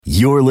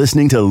You're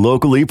listening to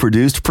locally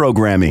produced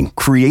programming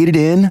created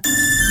in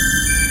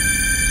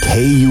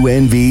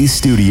KUNV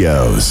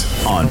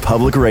Studios on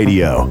Public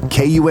Radio,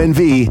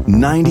 KUNV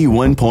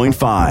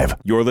 91.5.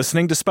 You're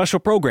listening to special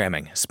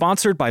programming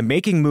sponsored by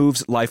Making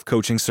Moves Life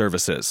Coaching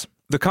Services.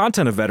 The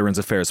content of Veterans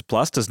Affairs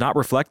Plus does not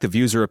reflect the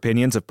views or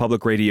opinions of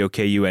Public Radio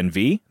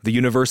KUNV, the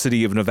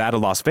University of Nevada,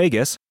 Las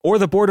Vegas, or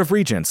the Board of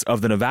Regents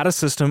of the Nevada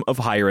System of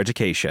Higher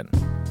Education.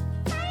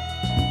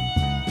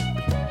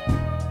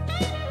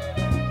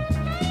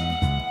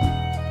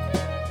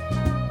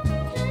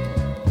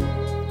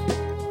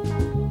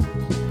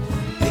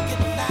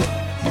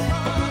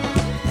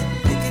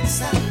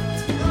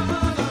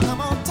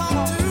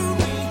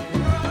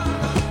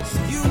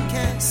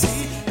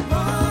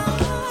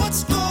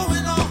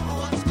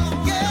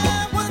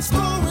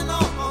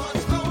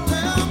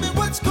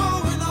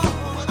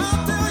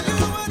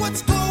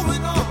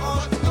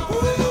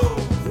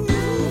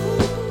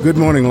 Good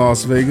morning,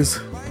 Las Vegas.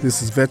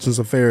 This is Veterans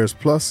Affairs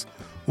Plus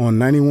on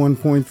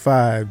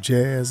 91.5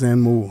 Jazz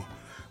and More.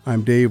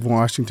 I'm Dave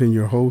Washington,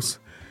 your host.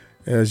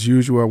 As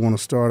usual, I want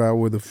to start out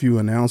with a few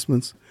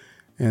announcements,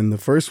 and the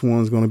first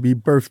one is going to be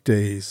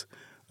birthdays.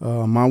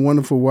 My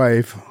wonderful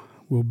wife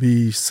will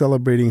be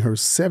celebrating her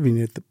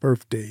 70th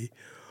birthday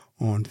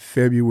on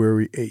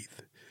February 8th.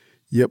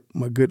 Yep,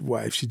 my good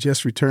wife. She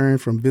just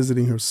returned from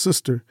visiting her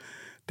sister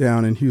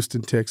down in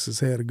Houston,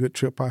 Texas. Had a good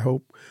trip, I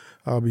hope.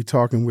 I'll be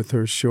talking with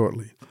her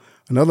shortly.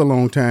 Another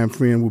longtime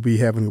friend will be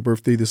having a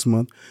birthday this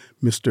month,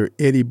 Mr.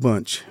 Eddie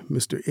Bunch.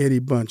 Mr. Eddie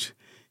Bunch,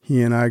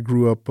 he and I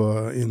grew up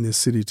in this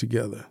city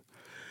together.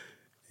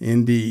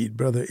 Indeed,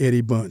 Brother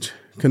Eddie Bunch.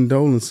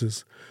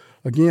 Condolences.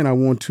 Again, I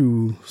want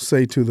to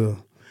say to the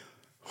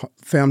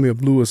family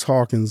of Lewis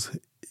Hawkins,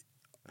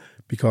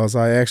 because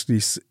I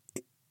actually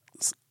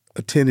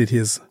attended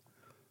his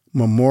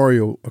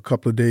memorial a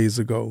couple of days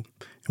ago.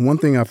 And one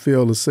thing I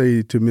failed to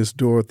say to Miss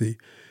Dorothy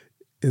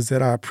is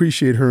that I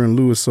appreciate her and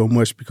Lewis so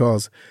much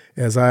because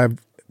as I've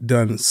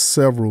done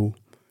several,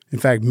 in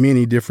fact,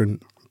 many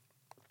different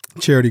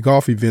charity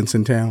golf events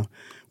in town,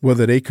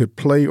 whether they could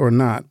play or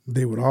not,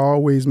 they would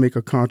always make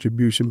a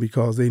contribution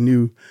because they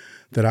knew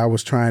that I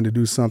was trying to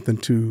do something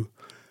to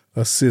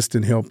assist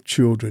and help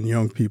children,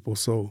 young people.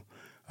 So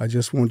I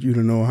just want you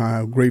to know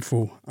how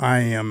grateful I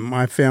am,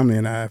 my family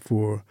and I,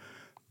 for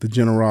the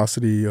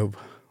generosity of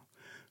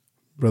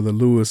Brother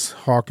Lewis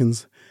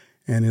Hawkins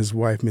and his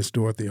wife, Miss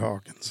Dorothy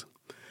Hawkins.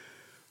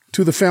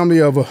 To the family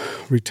of a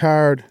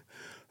retired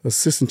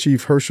Assistant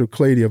Chief Herschel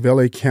Clady of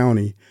L.A.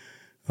 County,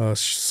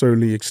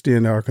 certainly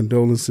extend our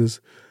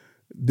condolences.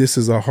 This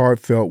is a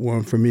heartfelt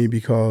one for me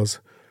because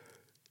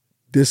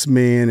this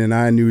man and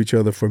I knew each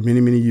other for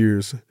many, many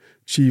years.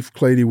 Chief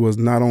Clady was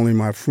not only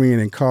my friend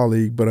and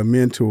colleague, but a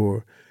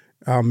mentor.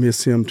 I'll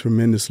miss him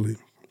tremendously.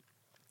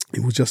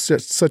 He was just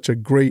such a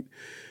great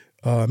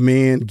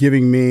man,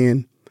 giving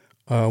man.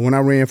 When I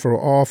ran for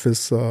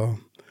office a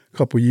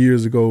couple of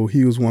years ago,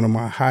 he was one of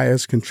my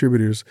highest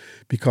contributors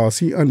because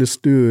he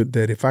understood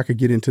that if I could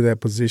get into that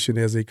position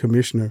as a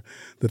commissioner,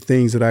 the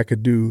things that I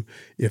could do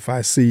if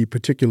I see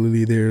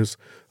particularly there's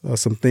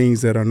some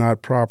things that are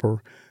not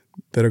proper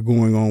that are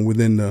going on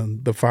within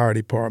the fire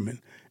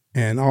department.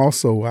 And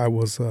also I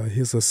was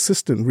his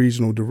assistant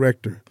regional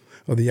director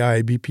of the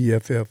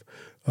IABPFF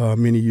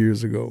many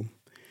years ago.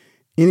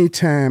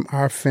 Anytime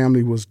our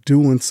family was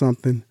doing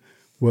something,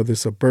 whether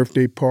it's a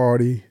birthday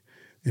party.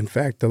 In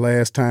fact, the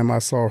last time I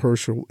saw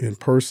Herschel in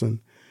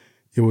person,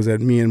 it was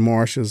at me and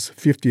Marsha's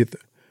 50th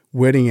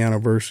wedding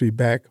anniversary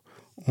back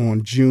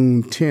on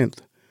June 10th,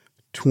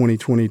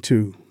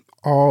 2022.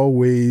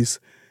 Always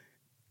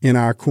in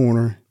our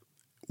corner,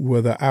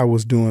 whether I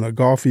was doing a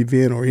golf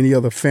event or any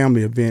other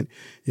family event.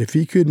 If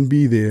he couldn't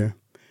be there,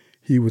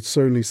 he would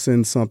certainly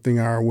send something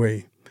our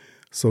way.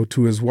 So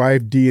to his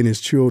wife, Dee, and his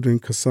children,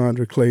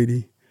 Cassandra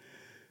Clady,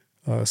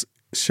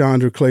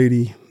 Chandra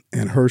Clady,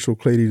 and Herschel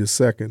Clady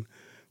II,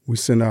 we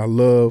send our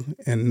love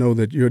and know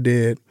that your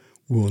dad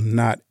will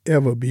not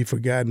ever be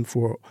forgotten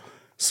for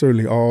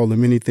certainly all the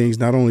many things.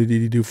 Not only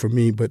did he do for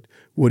me, but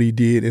what he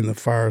did in the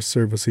fire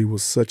service. He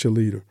was such a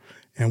leader,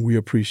 and we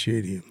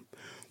appreciate him.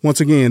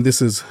 Once again,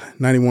 this is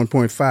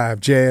 91.5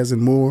 Jazz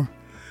and More.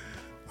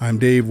 I'm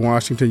Dave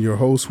Washington, your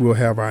host. We'll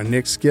have our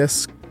next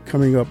guest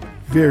coming up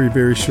very,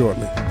 very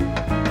shortly.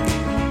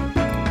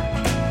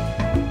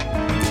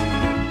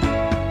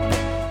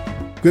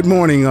 Good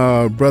morning,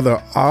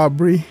 Brother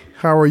Aubrey.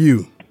 How are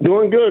you?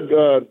 Doing good,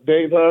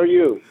 Dave. How are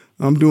you?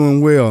 I'm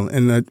doing well.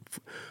 And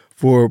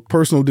for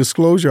personal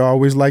disclosure, I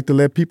always like to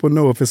let people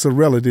know if it's a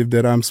relative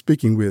that I'm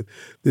speaking with.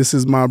 This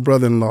is my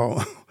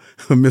brother-in-law,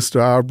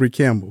 Mr. Aubrey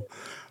Campbell.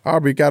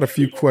 Aubrey, got a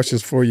few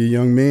questions for you,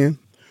 young man.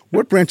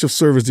 What branch of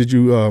service did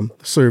you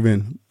serve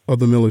in of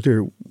the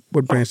military?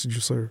 What branch did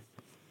you serve?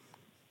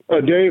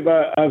 Dave,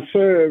 I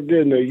served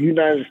in the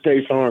United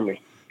States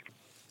Army.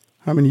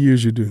 How many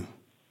years you do?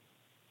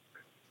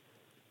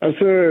 I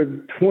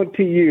served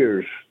 20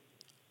 years.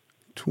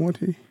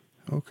 20?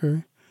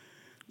 Okay.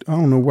 I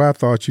don't know why I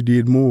thought you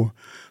did more.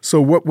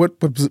 So what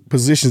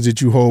positions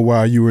did you hold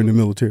while you were in the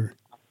military?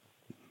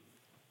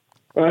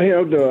 I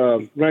held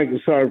the rank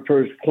of sergeant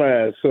first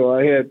class, so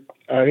I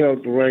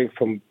held the rank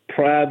from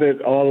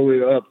private all the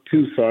way up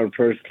to sergeant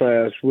first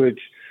class, which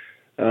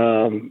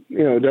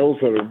those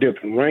are the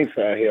different ranks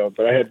I held,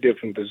 but I had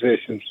different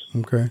positions.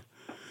 Okay.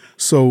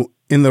 So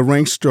in the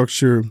rank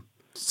structure,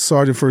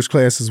 sergeant first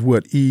class is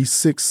what,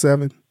 E6,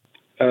 7?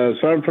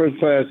 Sergeant first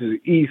class is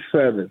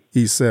E7.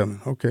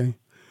 E7, okay.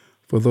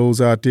 For those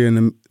out there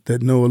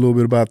that know a little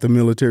bit about the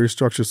military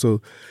structure,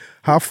 so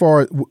how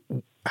far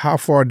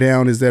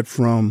down is that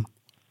from?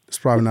 It's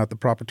probably not the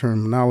proper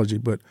terminology,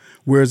 but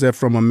where is that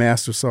from a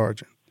master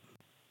sergeant?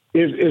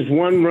 It's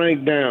one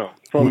rank down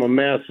from a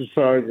master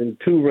sergeant,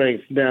 2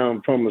 ranks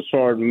down from a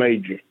sergeant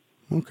major.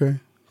 Okay,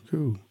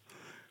 cool.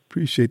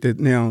 Appreciate that.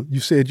 Now,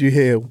 you said you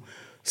had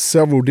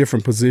several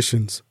different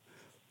positions.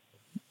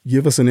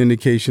 Give us an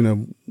indication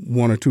of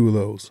one or two of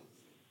those.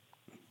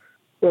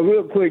 Well,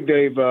 real quick,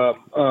 Dave,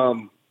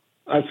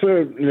 I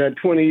served in that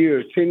 20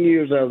 years. 10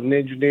 years I was an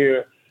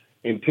engineer.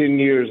 In 10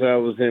 years, I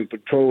was in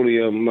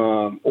petroleum,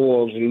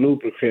 oils, and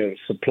lubricant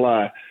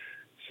supply.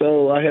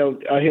 So I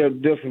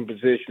held different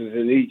positions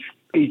in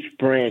each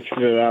branch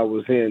that I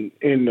was in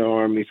the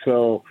Army.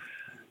 So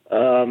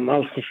I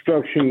was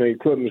construction and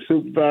equipment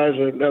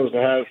supervisor. That was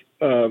the highest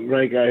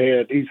rank I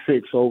had,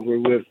 E6, over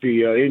with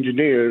the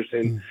engineers.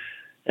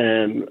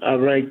 And I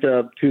ranked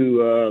up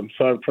to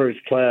sergeant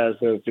first class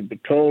as the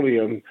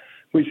petroleum,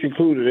 which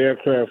included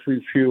aircraft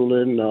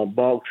refueling,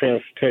 bulk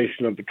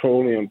transportation of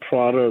petroleum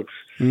products,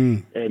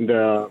 and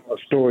a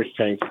storage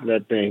tank for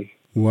that thing.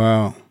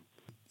 Wow.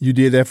 You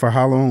did that for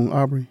how long,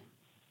 Aubrey?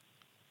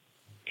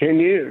 10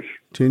 years.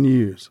 10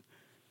 years.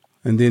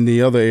 And then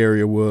the other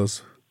area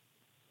was?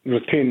 It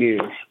was 10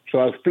 years. So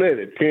I split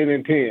it, 10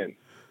 and 10.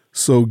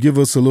 So give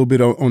us a little bit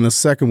on the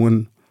second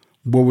one.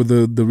 What were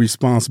the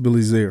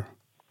responsibilities there?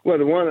 Well,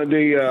 the one of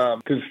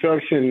the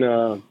construction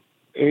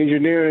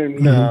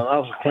engineering, I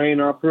was a crane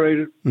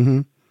operator.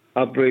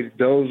 Operated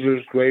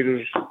dozers,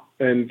 graders,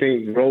 and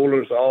things,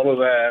 rollers, all of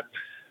that.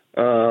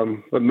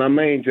 But my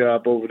main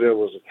job over there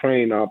was a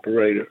crane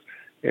operator.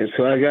 And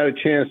so I got a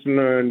chance to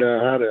learn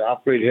how to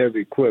operate heavy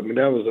equipment.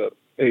 That was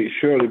it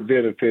surely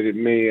benefited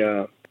me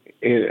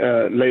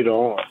later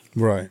on.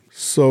 Right.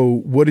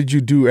 So what did you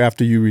do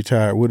after you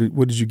retired?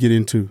 What did you get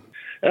into?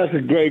 That's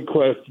a great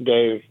question,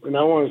 Dave. And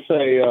I want to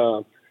say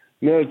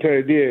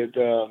military did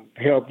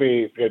help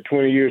me. The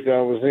 20 years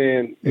I was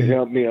in, it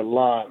helped me a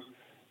lot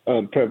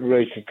in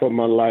preparation for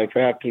my life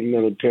after the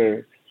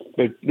military.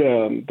 But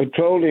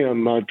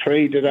petroleum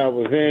trade that I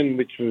was in,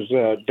 which was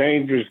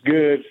dangerous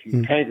goods,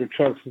 tanker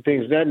trucks and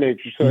things of that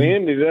nature. So I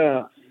ended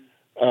up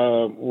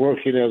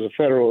working as a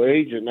federal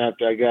agent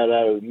after I got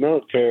out of the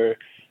military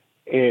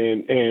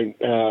and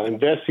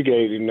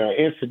investigating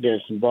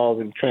incidents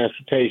involving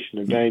transportation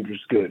of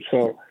dangerous goods.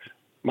 So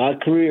my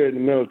career in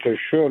the military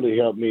surely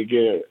helped me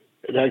get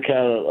that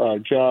kind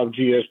of job,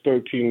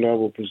 GS-13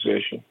 level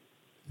position.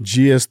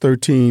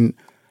 GS-13.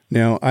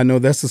 Now, I know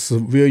that's the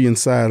civilian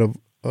side of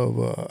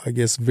I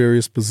guess,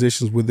 various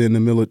positions within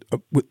the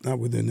not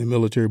within the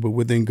military, but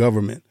within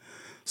government.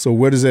 So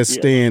where does that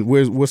stand?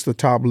 What's the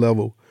top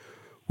level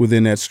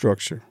within that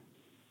structure?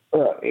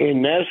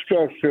 In that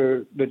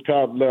structure, the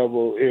top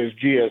level is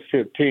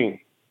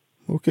GS-15.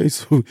 Okay,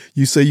 so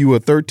you say you were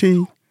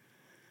 13?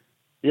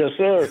 Yes,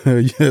 sir.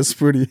 Yes,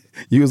 pretty.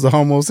 You was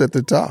almost at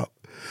the top.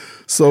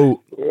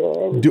 So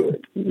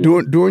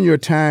during your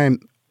time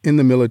in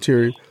the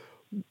military,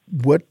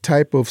 what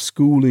type of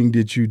schooling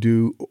did you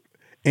do?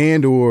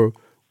 And or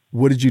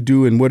what did you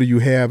do and what do you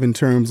have in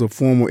terms of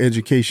formal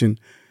education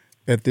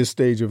at this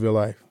stage of your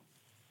life?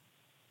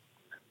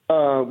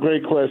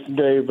 Great question,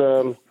 Dave.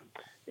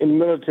 In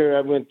the military,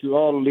 I went through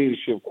all the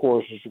leadership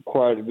courses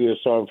required to be a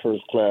sergeant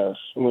first class.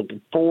 I went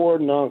to 4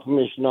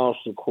 non-commissioned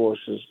officer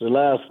courses. The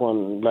last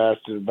one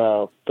lasted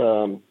about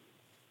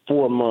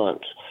 4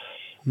 months.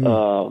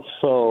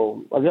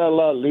 So I got a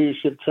lot of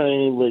leadership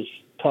training, which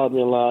taught me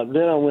a lot.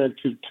 Then I went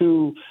to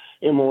 2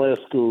 MOS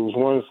schools,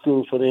 one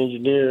school for the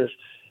engineers.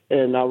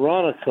 And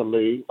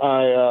ironically,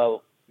 I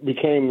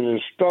became an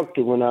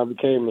instructor when I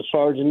became a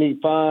sergeant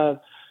E5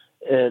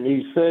 and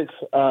E6.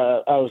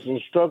 I was an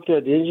instructor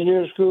at the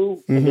engineering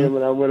school. And then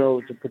when I went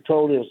over to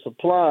petroleum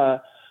supply,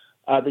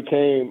 I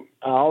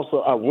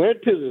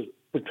went to the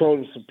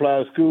petroleum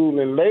supply school,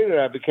 and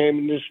later I became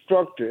an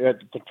instructor at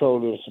the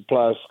petroleum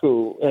supply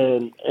school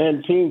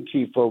and team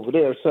chief over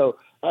there. So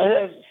I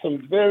had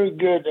some very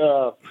good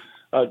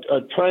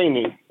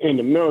training in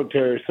the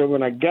military. So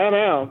when I got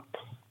out,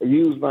 I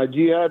used my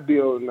GI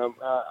Bill, and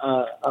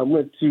I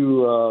went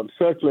to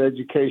secular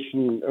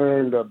education and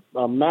earned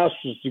a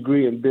master's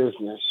degree in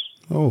business.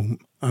 Oh,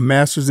 a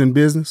master's in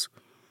business?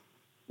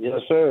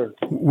 Yes, sir.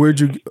 Where'd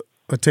you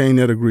attain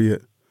that degree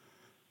at?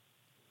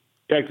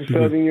 Texas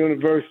Southern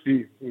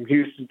University in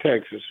Houston,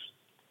 Texas.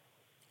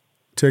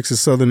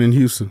 Texas Southern in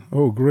Houston.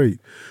 Oh,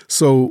 great.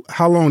 So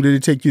how long did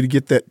it take you to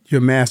get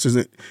your master's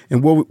in,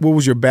 and what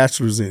was your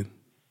bachelor's in?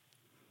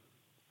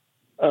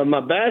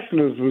 My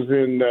bachelor's was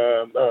in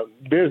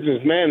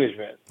business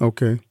management.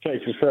 Okay.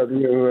 Texas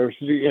Southern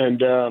University. And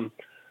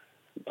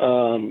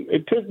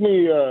it took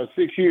me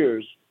 6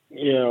 years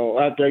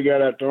after I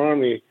got out the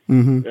Army,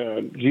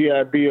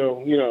 GI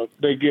Bill,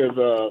 they give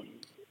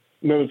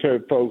military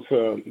folks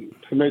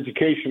some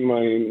education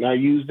money, and I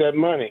used that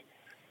money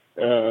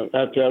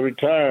after I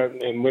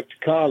retired and went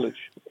to college,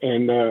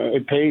 and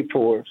it paid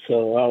for it.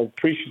 So I was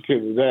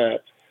appreciative of that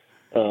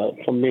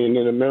from being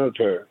in the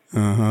military.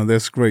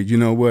 That's great. You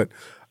know what?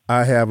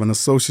 I have an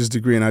associate's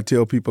degree, and I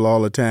tell people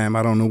all the time,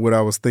 I don't know what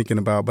I was thinking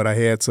about, but I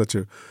had such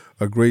a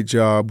great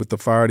job with the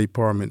fire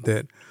department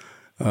that,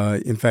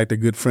 in fact, a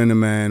good friend of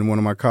mine, one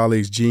of my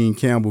colleagues, Gene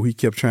Campbell, he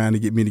kept trying to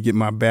get me to get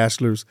my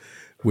bachelor's,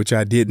 which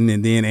I didn't.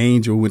 And then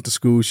Angel went to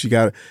school. She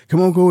got, come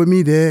on, go with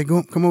me, Dad.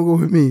 Come on, go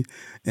with me.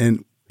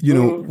 And,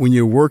 when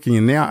you're working,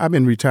 and now I've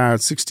been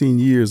retired 16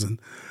 years,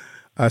 and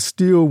I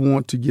still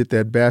want to get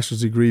that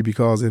bachelor's degree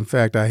because, in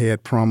fact, I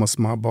had promised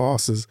my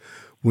bosses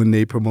when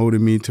they promoted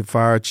me to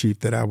fire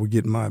chief that I would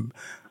get my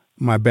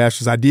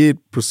bachelor's. I did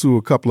pursue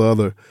a couple of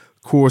other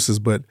courses,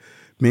 but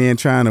man,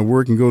 trying to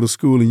work and go to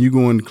school, and you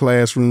go in the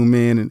classroom,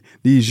 man, and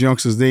these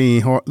youngsters, they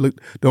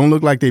don't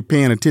look like they're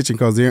paying attention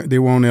because they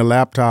were on their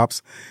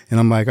laptops. And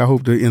I'm like, I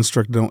hope the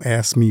instructor don't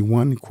ask me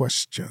one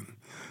question,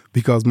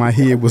 because my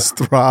head was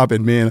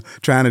throbbing, man,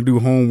 trying to do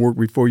homework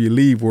before you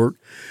leave work,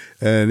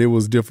 and it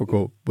was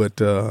difficult. But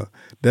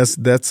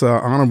that's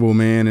honorable,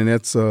 man, and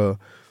that's a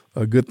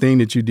good thing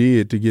that you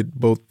did to get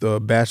both a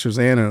bachelor's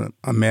and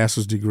a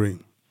master's degree.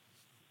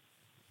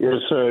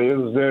 Yes, sir. It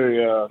was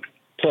very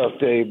tough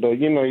day, but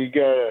you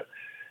gotta,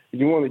 if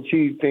you want to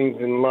achieve things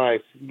in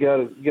life, you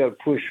gotta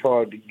push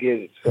hard to get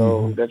it.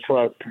 So that's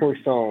why I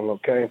pushed on.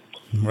 Okay.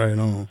 Right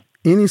on.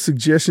 Any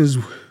suggestions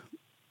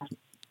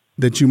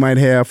that you might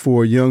have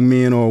for a young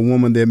man or a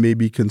woman that may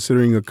be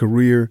considering a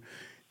career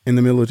in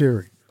the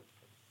military?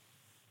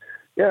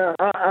 Yeah,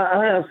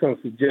 I have some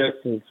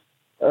suggestions.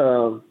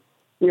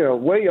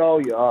 Weigh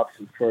all your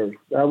options first.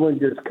 I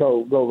wouldn't just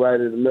go right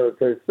in the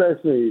military,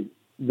 especially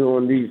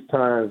during these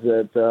times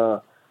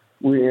that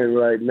we're in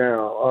right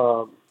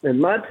now. In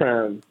my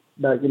time,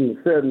 back in the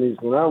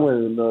 70s, when I went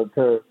in the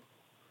military,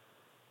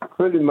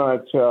 pretty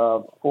much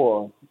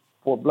for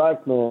a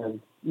black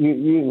man, you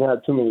didn't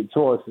have too many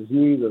choices.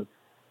 You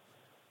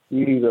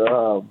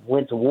either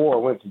went to war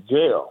or went to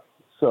jail.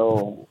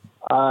 So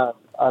I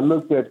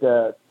looked at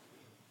that,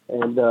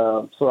 and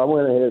so I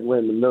went ahead and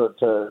went in the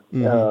military.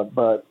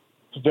 But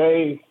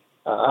today,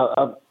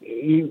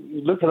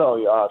 you look at all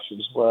your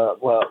options.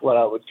 What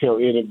I would tell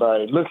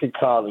anybody: look at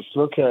college,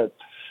 look at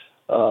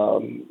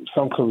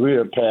some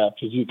career path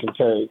that you can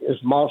take.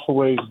 There's multiple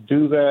ways to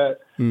do that,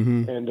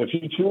 and if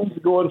you choose to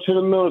go into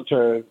the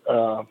military,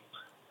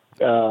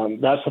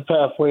 that's a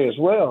pathway as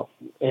well.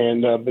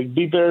 And but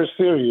be very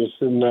serious.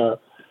 And I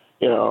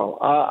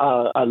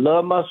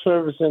love my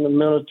service in the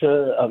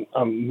military.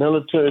 I'm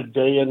military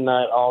day and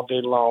night, all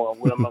day long. I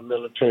wear my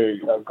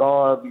military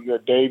garb.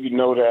 Dave, you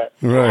know that.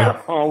 Right. I'm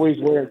always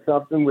wearing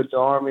something with the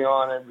Army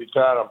on it.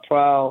 Retired. I'm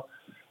proud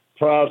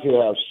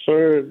to have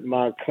served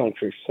my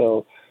country.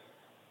 So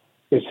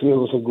it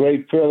was a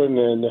great feeling.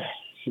 And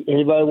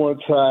anybody want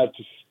to try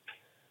to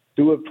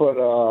do it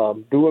for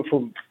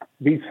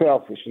be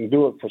selfish and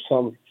do it for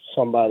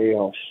somebody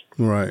else.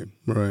 Right.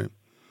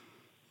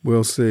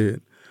 Well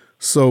said.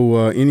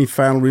 So any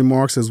final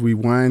remarks as we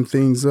wind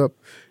things up?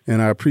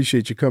 And I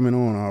appreciate you coming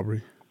on,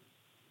 Aubrey.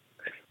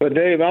 But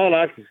Dave, all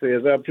I can say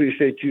is I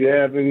appreciate you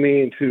having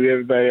me, and to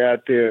everybody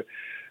out there,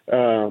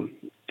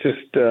 just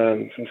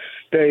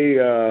stay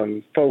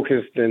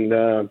focused,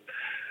 and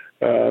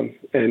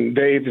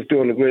Dave is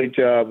doing a great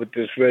job with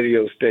this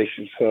radio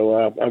station. So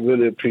I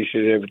really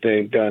appreciate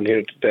everything done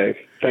here today.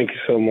 Thank you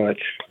so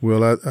much.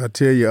 Well, I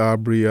tell you,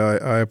 Aubrey,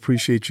 I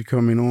appreciate you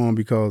coming on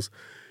because,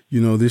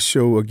 this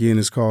show, again,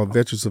 is called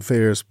Veterans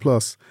Affairs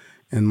Plus,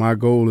 and my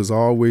goal is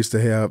always to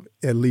have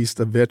at least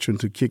a veteran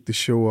to kick the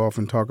show off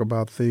and talk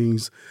about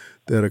things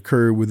that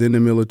occur within the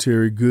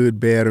military, good,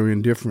 bad, or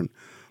indifferent.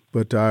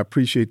 But I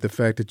appreciate the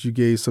fact that you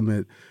gave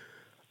some,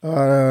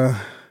 I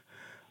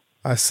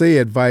say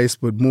advice,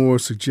 but more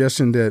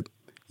suggestion that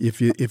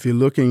if you're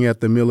looking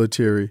at the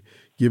military,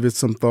 give it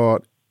some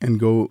thought and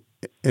go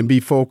and be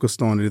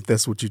focused on it if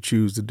that's what you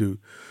choose to do.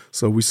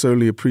 So we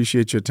certainly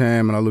appreciate your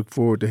time, and I look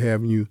forward to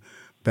having you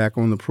back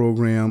on the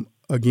program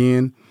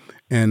again.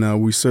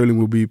 And we certainly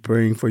will be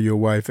praying for your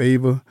wife,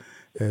 Ava,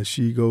 as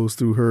she goes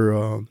through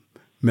her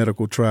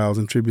medical trials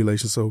and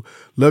tribulations. So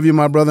love you,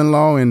 my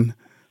brother-in-law, and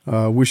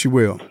wish you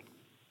well.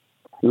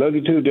 Love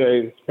you too,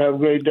 Dave. Have a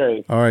great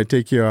day. All right.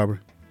 Take care, Aubrey.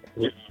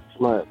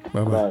 Bye.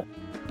 Bye-bye.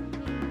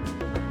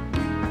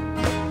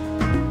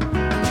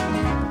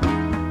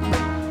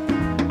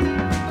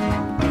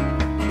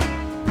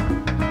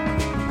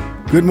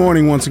 Good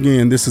morning once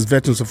again. This is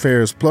Veterans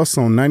Affairs Plus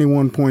on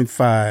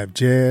 91.5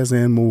 Jazz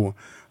and More.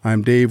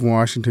 I'm Dave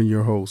Washington,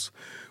 your host.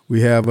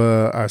 We have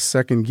our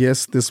second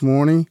guest this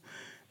morning,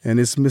 and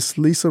it's Miss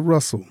Lisa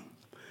Russell.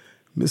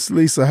 Miss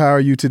Lisa, how are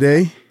you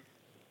today?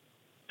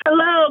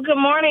 Hello, good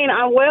morning.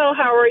 I'm well.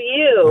 How are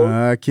you?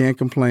 I can't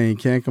complain.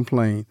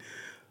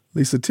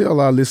 Lisa, tell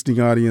our listening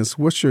audience,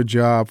 what's your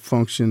job,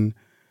 function,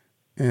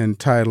 and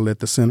title at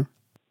the center?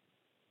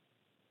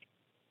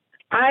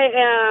 I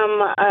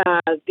am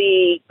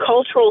the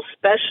cultural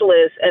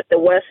specialist at the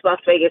West Las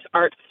Vegas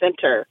Arts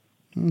Center.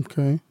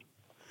 Okay.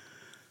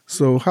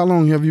 So how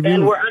long have you been?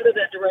 And we're under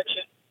the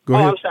direction. Go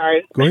ahead. I'm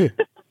sorry. Go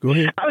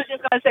ahead. I was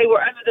just going to say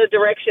we're under the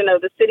direction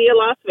of the City of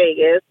Las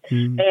Vegas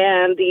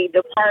and the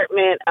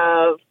Department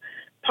of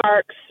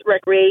Parks,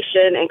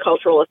 Recreation, and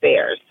Cultural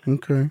Affairs.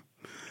 Okay.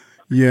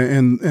 Yeah,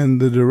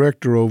 and the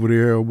director over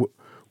there,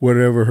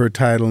 whatever her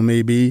title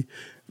may be,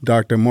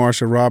 Dr.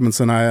 Marsha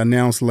Robinson, I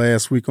announced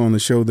last week on the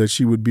show that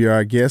she would be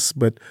our guest,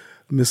 but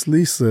Miss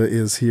Lisa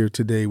is here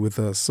today with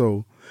us.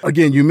 So,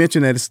 again, you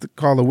mentioned that it's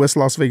called the West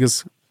Las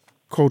Vegas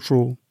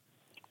Cultural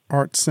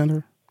Arts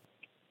Center?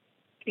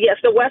 Yes,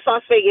 the West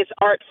Las Vegas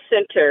Arts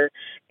Center,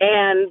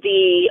 and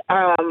the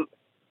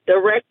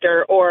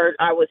director, or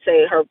I would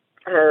say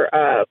her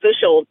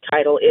official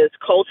title is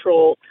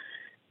cultural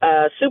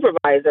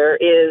supervisor,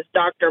 is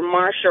Dr.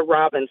 Marsha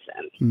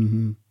Robinson.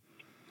 Mm-hmm.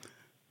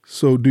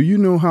 So do you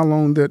know how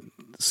long that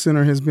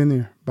center has been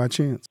there by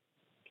chance?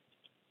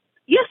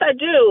 Yes, I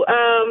do.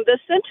 The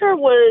center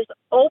was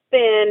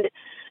opened,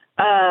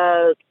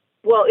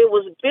 it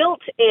was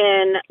built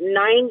in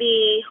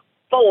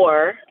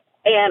 94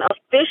 and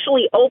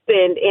officially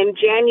opened in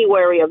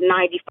January of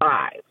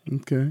 95.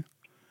 Okay.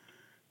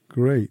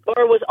 Great.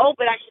 Or it was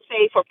open, I should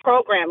say, for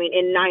programming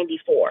in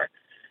 94.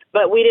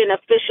 But we didn't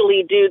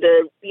officially do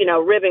the,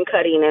 ribbon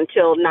cutting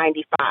until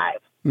 95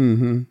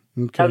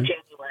 Okay. of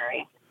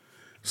January.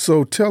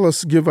 So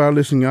give our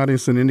listening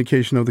audience an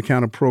indication of the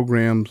kind of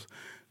programs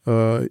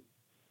that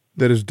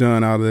is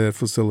done out of that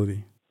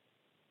facility.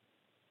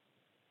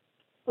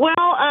 Well,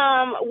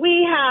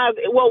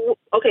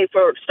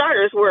 for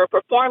starters, we're a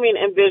performing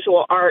and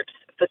visual arts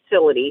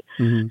facility.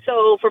 Mm-hmm.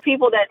 So for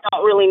people that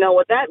don't really know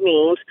what that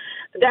means,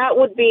 that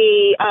would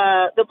be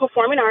the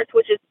performing arts,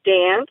 which is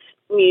dance,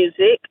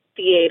 music,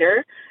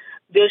 theater,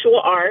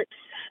 visual arts,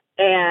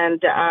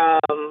 and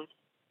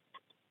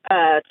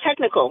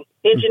technical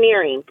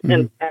engineering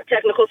and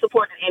technical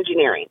support and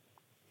engineering.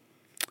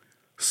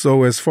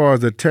 So as far as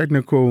the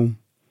technical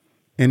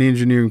and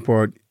engineering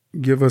part,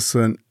 give us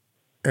an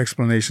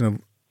explanation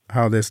of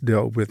how that's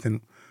dealt with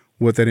and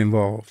what that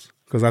involves,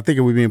 because I think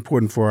it would be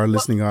important for our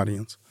listening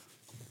audience.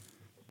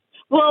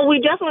 Well, we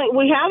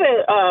have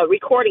a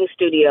recording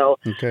studio.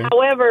 Okay.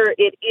 However,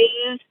 it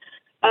is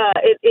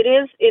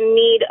in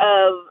need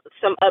of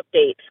some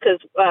updates because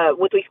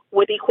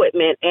with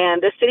equipment,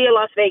 and the City of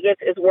Las Vegas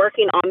is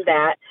working on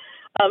that.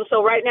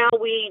 So right now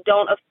we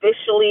don't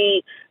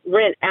officially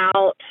rent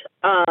out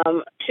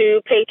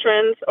to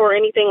patrons or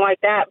anything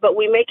like that, but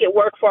we make it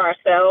work for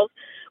ourselves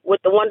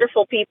with the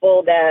wonderful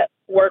people that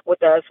work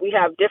with us. We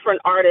have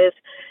different artists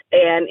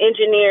and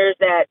engineers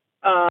that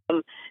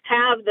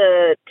have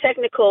the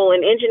technical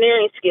and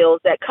engineering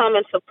skills that come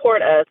and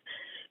support us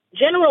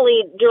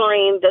generally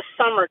during the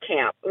summer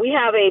camp. We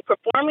have a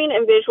performing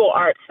and visual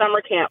arts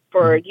summer camp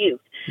for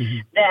youth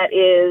that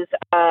is,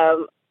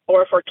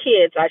 or for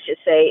kids, I should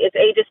say. It's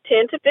ages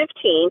 10 to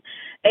 15,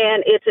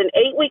 and it's an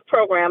 8-week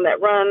program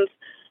that runs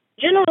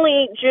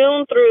generally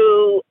June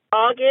through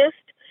August,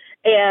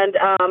 and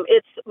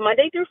it's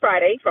Monday through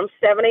Friday from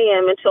 7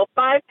 a.m. until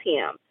 5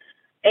 p.m.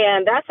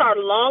 And that's our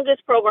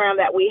longest program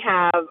that we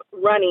have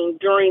running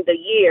during the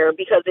year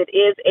because it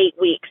is 8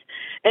 weeks.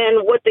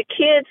 And what the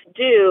kids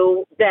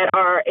do that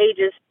are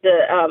ages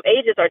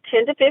are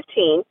 10 to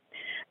 15,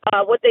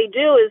 what they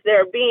do is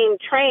they're being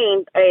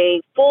trained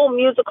a full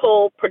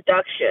musical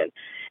production.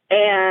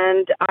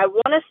 And I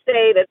want to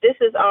say that this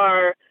is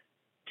our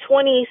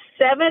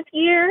 27th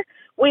year.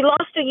 We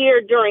lost a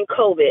year during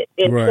COVID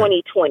in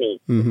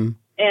 2020. Mm-hmm.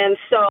 And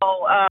so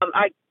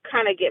I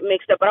kind of get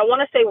mixed up, but I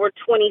want to say we're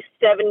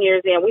 27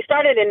 years in. We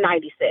started in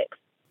 96.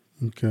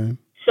 Okay.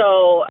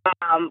 So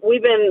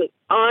we've been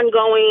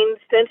ongoing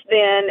since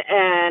then,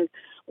 and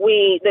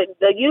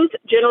the youth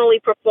generally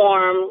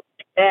perform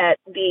at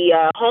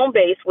the home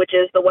base, which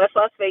is the West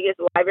Las Vegas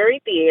Library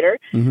Theater,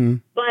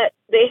 but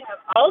they have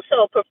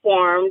also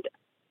performed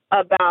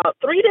about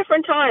 3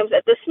 different times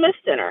at the Smith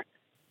Center,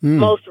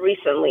 most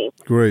recently.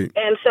 Great.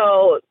 And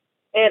so,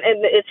 and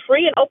it's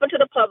free and open to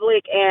the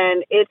public,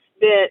 and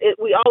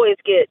we always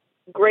get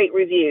great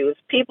reviews.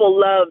 People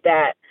love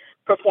that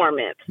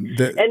performance. And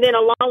then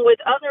along with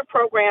other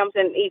programs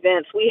and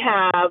events, we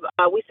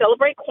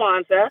celebrate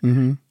Kwanzaa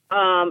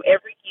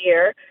every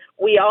year.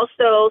 We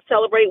also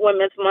celebrate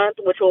Women's Month,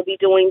 which we'll be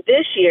doing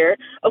this year.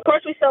 Of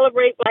course, we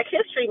celebrate Black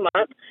History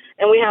Month,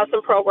 and we have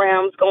some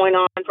programs going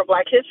on for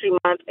Black History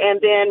Month. And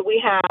then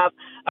we have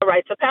a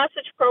Rites of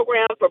Passage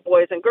program for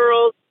boys and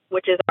girls,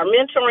 which is our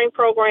mentoring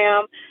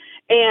program,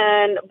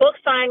 and book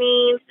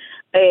signings,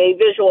 a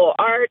visual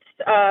arts.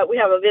 We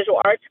have a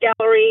visual arts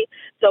gallery.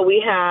 So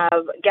we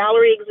have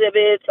gallery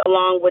exhibits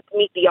along with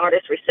Meet the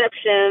Artist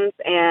receptions,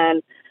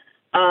 and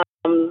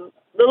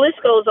the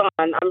list goes on.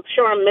 I'm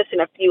sure I'm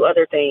missing a few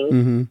other things.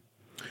 Mm-hmm.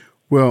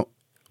 Well,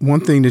 one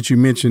thing that you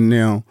mentioned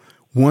now,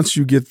 once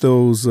you get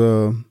those,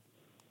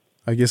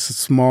 I guess, a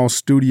small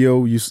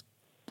studio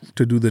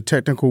to do the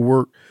technical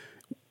work,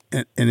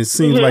 and it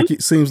seems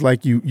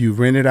like you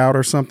rent it out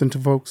or something to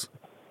folks.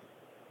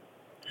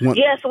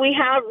 Yes, we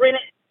have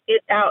rented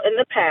it out in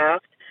the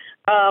past,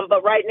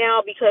 but right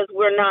now, because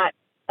we're not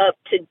up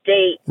to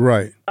date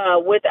right.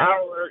 With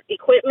our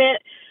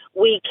equipment,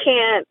 we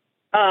can't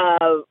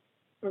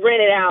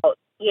rent it out,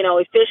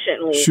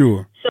 efficiently.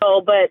 Sure.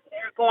 So, but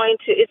they're going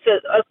to. It's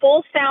a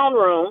full sound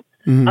room.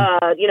 Mm-hmm.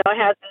 It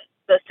has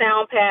the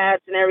sound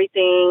pads and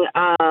everything,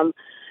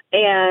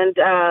 and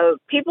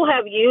people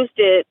have used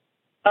it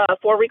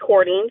for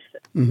recordings.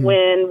 Mm-hmm.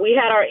 When we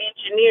had our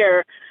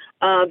engineer,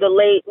 the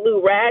late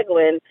Lou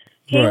Ragland,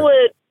 he Right.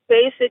 would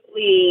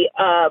basically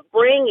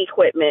bring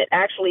equipment,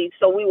 actually,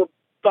 so we would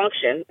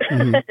function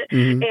Mm-hmm.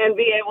 Mm-hmm. and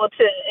be able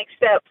to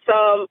accept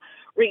some,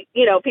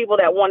 people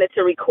that wanted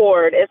to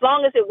record, as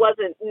long as it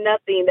wasn't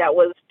nothing that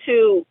was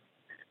too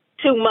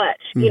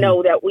much,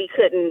 Mm-hmm. that we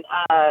couldn't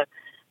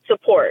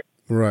support.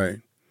 Right.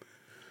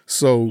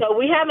 So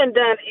we haven't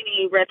done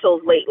any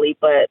rentals lately,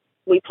 but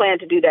we plan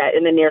to do that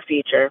in the near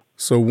future.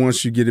 So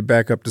once you get it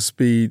back up to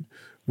speed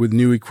with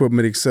new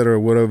equipment, et cetera,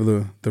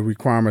 whatever the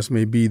requirements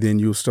may be, then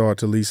you'll start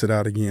to lease it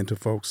out again to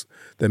folks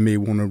that may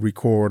want to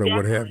record or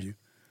Definitely. what have you.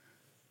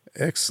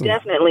 Excellent.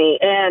 Definitely.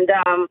 And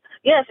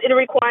yes, it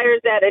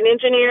requires that an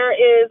engineer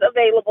is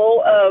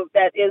available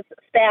that is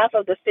staff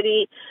of the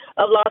city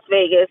of Las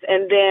Vegas.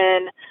 And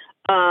then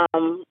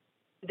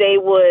they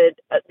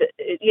would,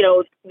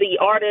 the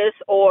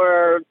artists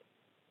or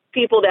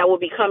people that would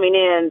be coming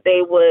in,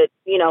 they would,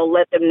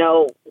 let them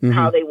know Mm-hmm.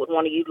 how they would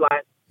want to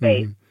utilize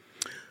space.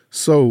 Mm-hmm.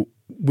 So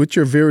with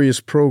your various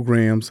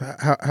programs,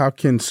 how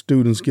can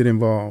students get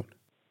involved?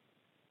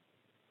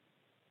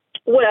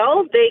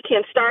 Well, they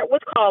can start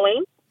with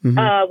calling.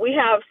 Mm-hmm. We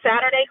have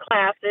Saturday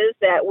classes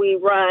that we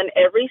run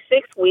every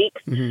 6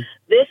 weeks. Mm-hmm.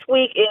 This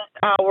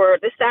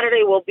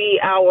Saturday will be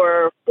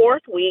our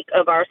 4th week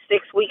of our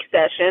 6-week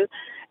session.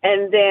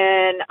 And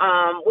then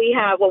we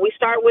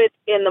start with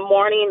in the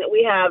morning,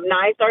 we have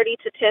 9:30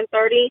 to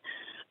 10:30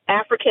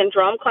 African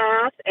drum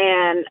class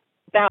and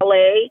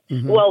ballet.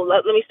 Mm-hmm. Well,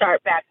 let me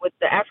start back with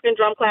the African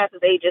drum class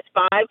is ages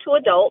 5 to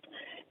adult.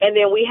 And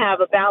then we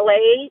have a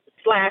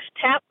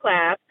ballet/tap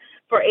class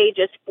for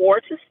ages 4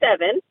 to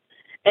 7.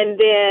 And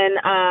then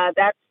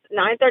that's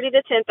 9:30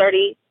 to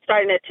 10:30.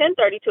 Starting at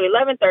 10:30 to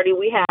 11:30,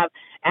 we have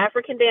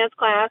African dance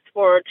class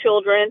for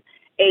children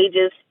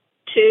ages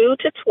 2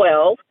 to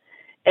 12.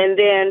 And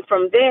then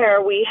from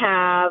there, we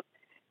have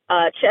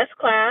chess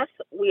class.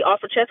 We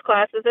offer chess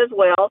classes as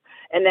well,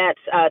 and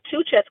that's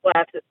 2 chess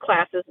classes.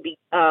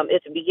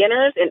 It's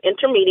beginners and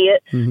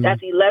intermediate. Mm-hmm.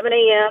 That's 11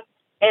 a.m.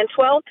 and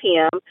 12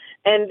 p.m.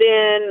 And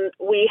then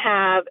we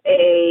have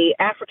a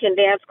African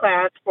dance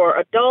class for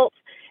adults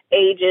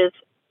ages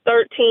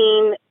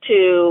 13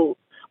 to,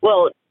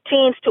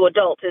 teens to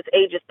adults. It's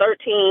ages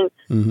 13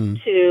 Mm-hmm.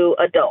 to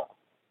adult.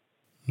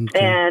 Okay.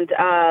 And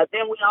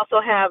then we also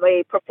have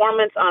a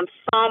performance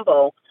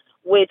ensemble,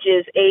 which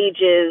is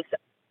ages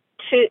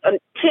 10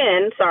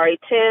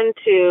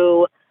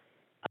 to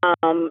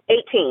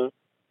 18.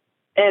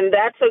 And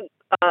that's a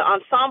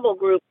ensemble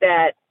group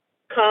that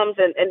comes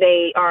and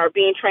they are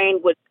being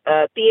trained with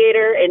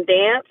theater and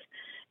dance.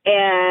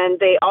 And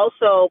they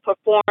also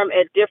perform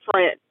at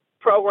different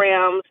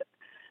programs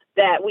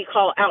that we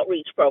call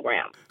outreach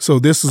programs. So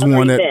this is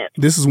one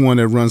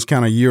that runs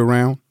kind of year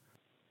round?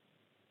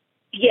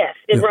 Yes,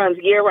 it runs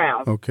year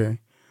round. Okay.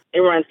 It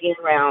runs year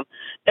round.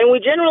 And we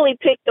generally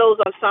pick those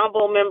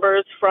ensemble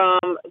members from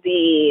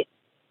the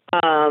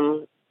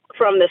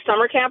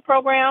summer camp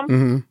program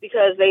Mm-hmm.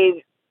 because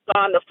they've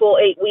gone the full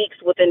 8 weeks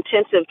with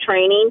intensive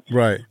training.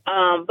 Right.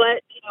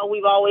 But,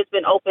 we've always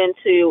been open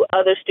to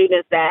other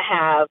students that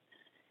have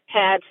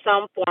had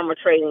some form of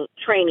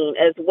training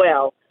as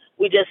well.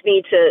 We just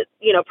need to,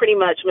 pretty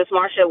much Ms.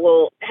 Marcia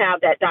will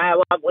have that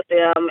dialogue with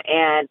them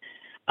and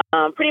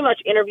pretty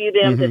much interview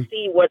them Mm-hmm. to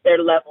see what their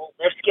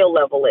skill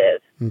level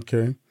is.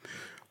 Okay.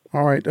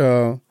 All right.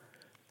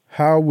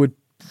 How would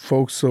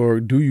folks, or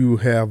do you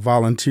have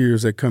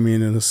volunteers that come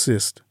in and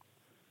assist?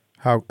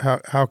 How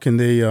can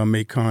they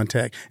make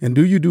contact? And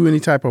do you do any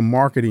type of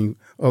marketing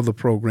of the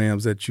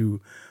programs that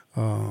you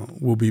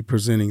will be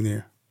presenting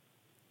there?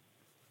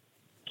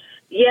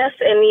 Yes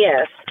and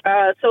yes.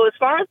 So as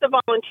far as the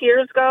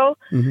volunteers go,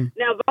 Mm-hmm.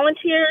 now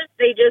volunteers,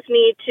 they just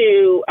need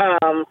to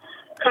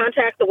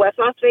contact the West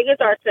Las Vegas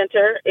Arts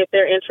Center if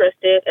they're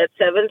interested at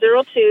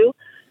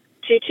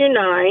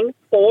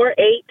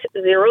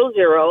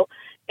 702-229-4800.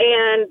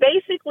 And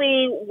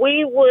basically,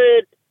 we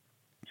would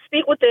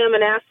speak with them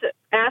and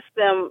ask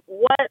them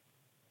what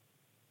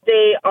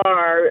they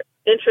are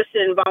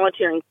interested in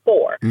volunteering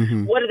for.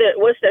 Mm-hmm.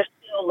 What's their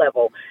skill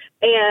level?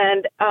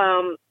 And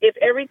if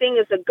everything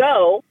is a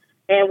go,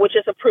 and which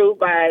is approved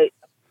by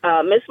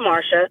Ms.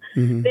 Marcia,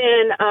 Mm-hmm.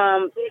 then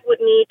they would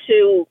need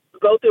to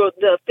go through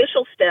the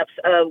official steps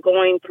of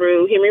going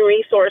through Human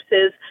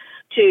Resources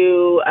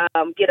to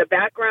get a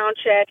background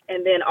check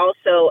and then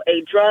also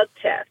a drug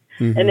test.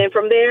 Mm-hmm. And then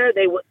from there,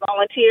 they would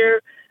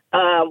volunteer.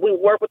 We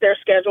work with their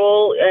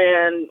schedule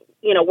and,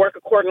 work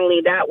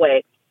accordingly that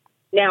way.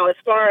 Now, as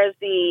far as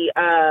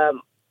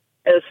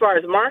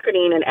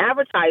marketing and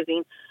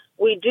advertising,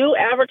 we do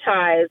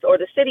advertise, or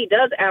the city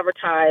does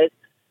advertise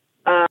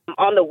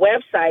on the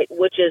website,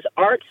 which is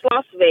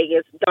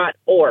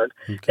artslasvegas.org.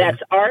 Okay. That's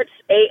arts,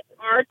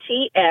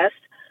 ARTS,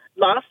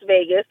 Las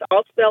Vegas,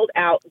 all spelled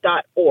out,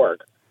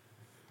 .org.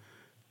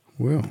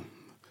 Well,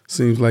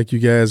 seems like you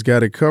guys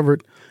got it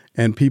covered,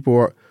 and people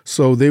are,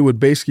 so they would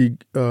basically,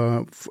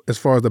 as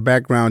far as the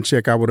background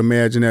check, I would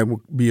imagine that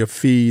would be a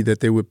fee that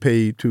they would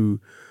pay to,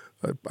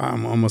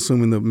 I'm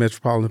assuming the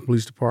Metropolitan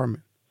Police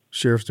Department,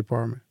 Sheriff's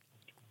Department.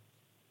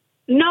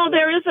 No,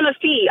 there isn't a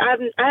fee. I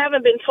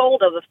haven't been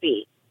told of a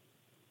fee.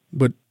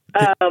 But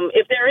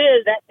if there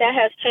is, that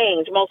has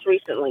changed most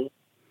recently.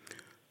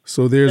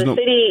 So there's the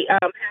city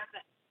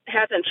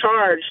hasn't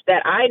charged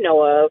that I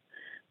know of.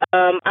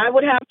 I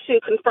would have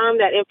to confirm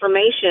that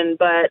information,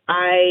 but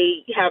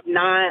I have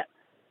not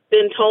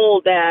been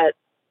told that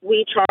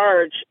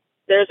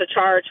there's a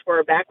charge for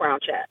a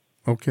background check.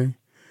 Okay.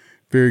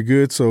 Very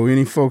good. So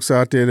any folks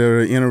out there that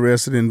are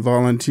interested in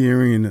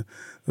volunteering and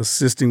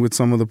assisting with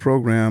some of the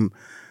program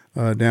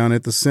down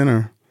at the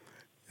center,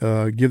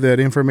 give that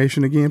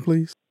information again,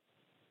 please.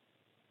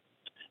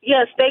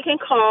 Yes, they can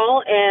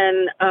call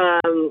and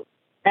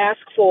ask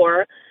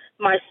for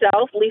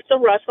myself, Lisa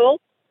Russell,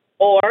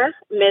 or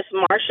Miss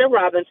Marsha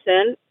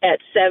Robinson at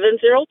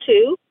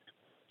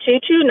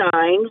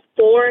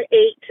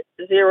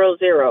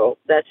 702-229-4800.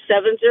 That's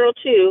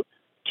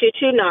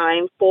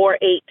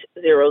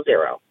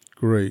 702-229-4800.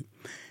 Great.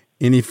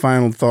 Any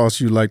final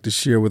thoughts you'd like to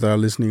share with our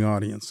listening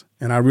audience?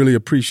 And I really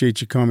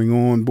appreciate you coming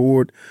on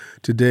board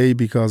today,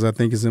 because I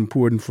think it's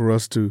important for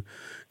us to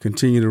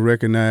continue to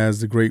recognize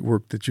the great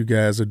work that you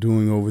guys are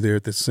doing over there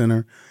at the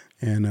center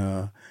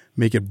and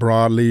make it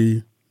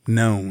broadly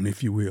known,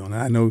 if you will. And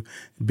I know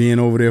being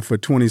over there for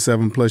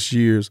 27 plus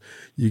years,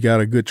 you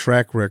got a good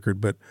track record,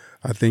 but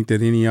I think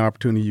that any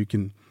opportunity you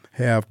can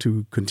have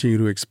to continue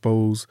to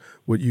expose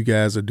what you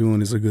guys are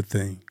doing is a good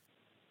thing.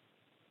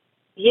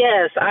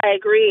 Yes, I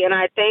agree, and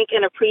I thank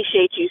and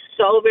appreciate you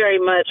so very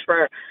much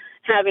for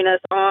having us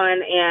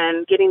on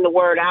and getting the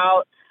word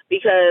out,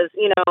 because,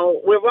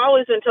 we've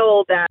always been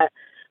told that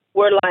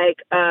we're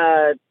like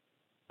a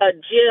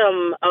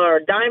gem or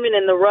diamond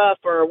in the rough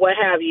or what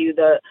have you,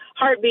 the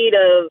heartbeat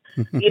of,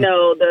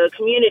 the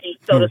community,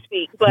 so to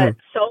speak. But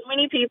so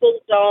many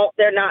people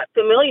they're not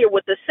familiar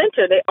with the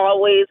center. They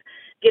always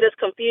get us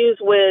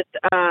confused with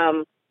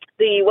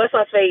the West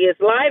Las Vegas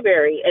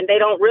Library, and they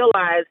don't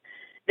realize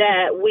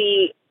that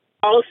we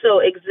also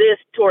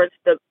exist towards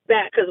the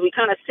back, because we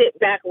kind of sit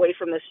back away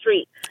from the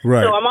street.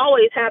 Right. So I'm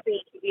always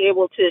happy to be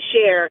able to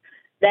share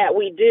that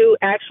we do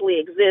actually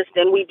exist,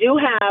 and we do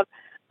have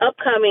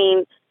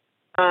upcoming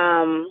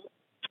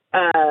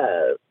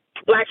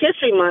Black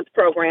History Month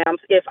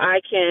programs, if I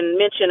can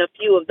mention a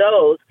few of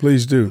those.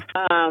 Please do.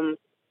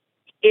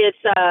 It's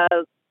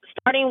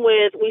starting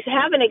with, we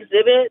have an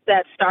exhibit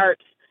that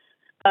starts,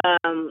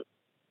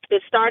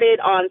 it started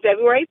on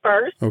February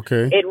 1st.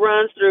 Okay. It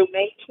runs through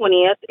May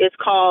 20th. It's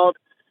called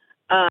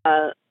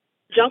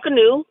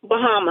Junkanoo,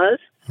 Bahamas.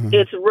 Mm-hmm.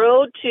 It's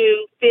Road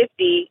to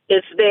 50.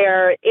 It's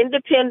their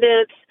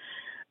independence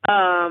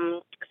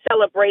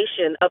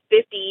celebration of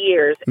 50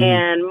 years. Mm-hmm.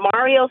 And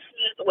Mario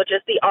Smith, which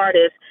is the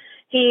artist,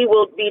 he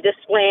will be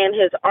displaying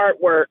his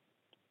artwork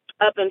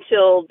up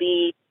until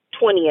the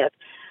 20th.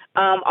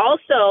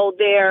 Also,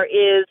 there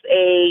is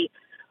a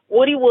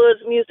Woody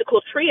Woods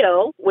musical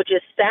trio, which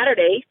is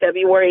Saturday,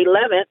 February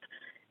 11th,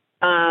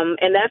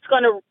 and that's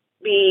going to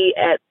be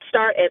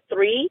start at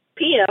 3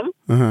 p.m.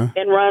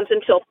 And runs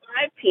until 5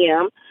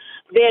 p.m.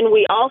 Then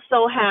we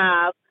also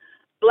have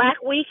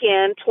Black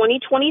Weekend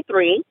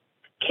 2023,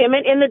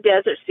 Kemet in the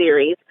Desert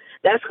series.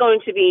 That's going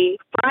to be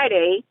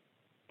Friday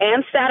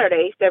and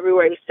Saturday,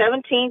 February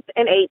 17th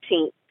and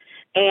 18th.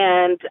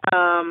 And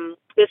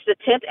it's the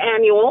 10th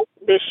annual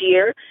this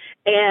year.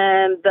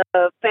 And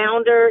the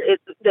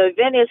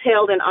event is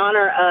held in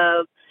honor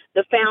of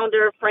the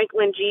founder,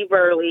 Franklin G.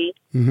 Burley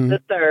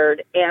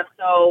III. And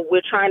so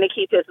we're trying to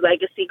keep his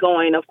legacy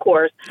going, of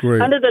course,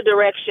 under the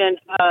direction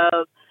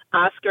of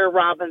Oscar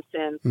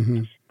Robinson.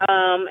 And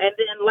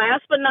then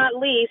last but not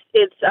least,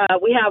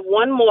 we have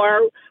one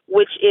more,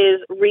 which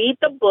is Read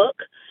the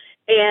Book.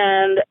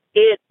 And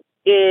it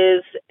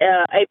is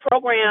a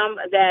program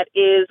that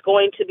is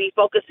going to be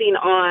focusing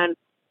on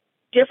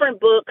different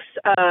books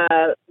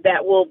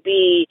that will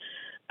be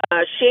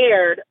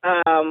shared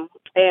and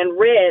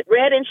read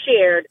and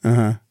shared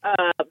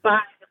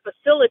by the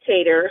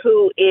facilitator,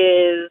 who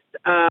is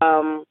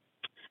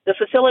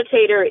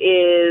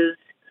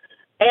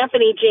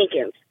Anthony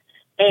Jenkins.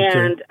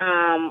 And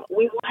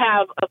we will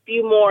have a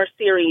few more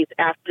series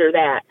after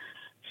that.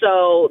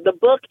 So the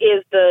book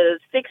is the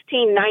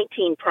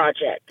 1619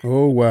 Project.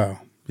 Oh, wow.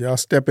 Y'all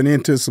stepping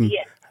into some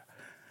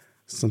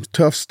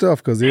tough stuff,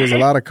 because there's a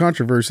lot of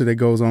controversy that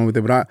goes on with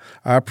it. But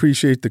I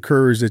appreciate the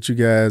courage that you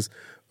guys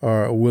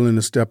are willing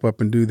to step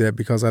up and do that,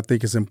 because I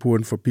think it's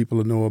important for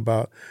people to know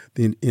about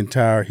the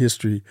entire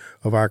history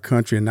of our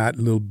country and not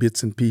little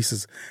bits and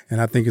pieces. And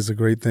I think it's a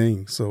great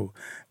thing. So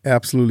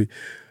absolutely.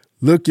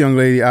 Look, young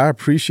lady, I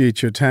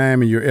appreciate your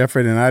time and your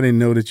effort, and I didn't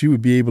know that you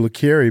would be able to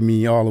carry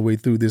me all the way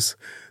through this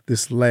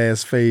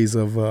last phase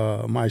of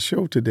my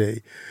show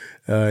today.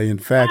 In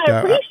fact, I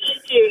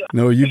appreciate you.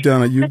 No, you've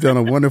done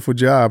a wonderful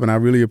job, and I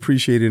really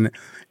appreciate it.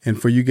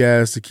 And for you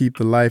guys to keep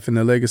the life and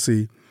the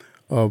legacy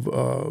of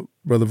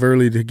Brother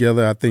Verley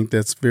together, I think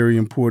that's very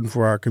important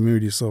for our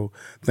community. So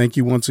thank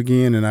you once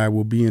again, and I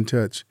will be in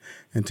touch.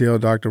 And tell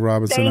Dr.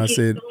 Robinson I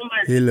said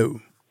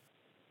hello.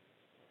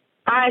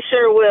 I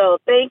sure will.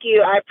 Thank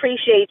you. I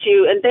appreciate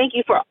you, and thank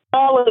you for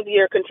all of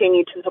your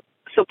continued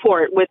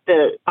support with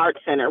the Art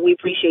Center. We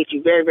appreciate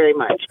you very, very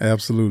much.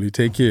 Absolutely.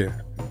 Take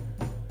care.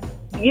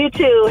 You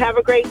too. Have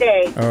a great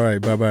day. All right.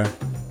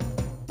 Bye-bye.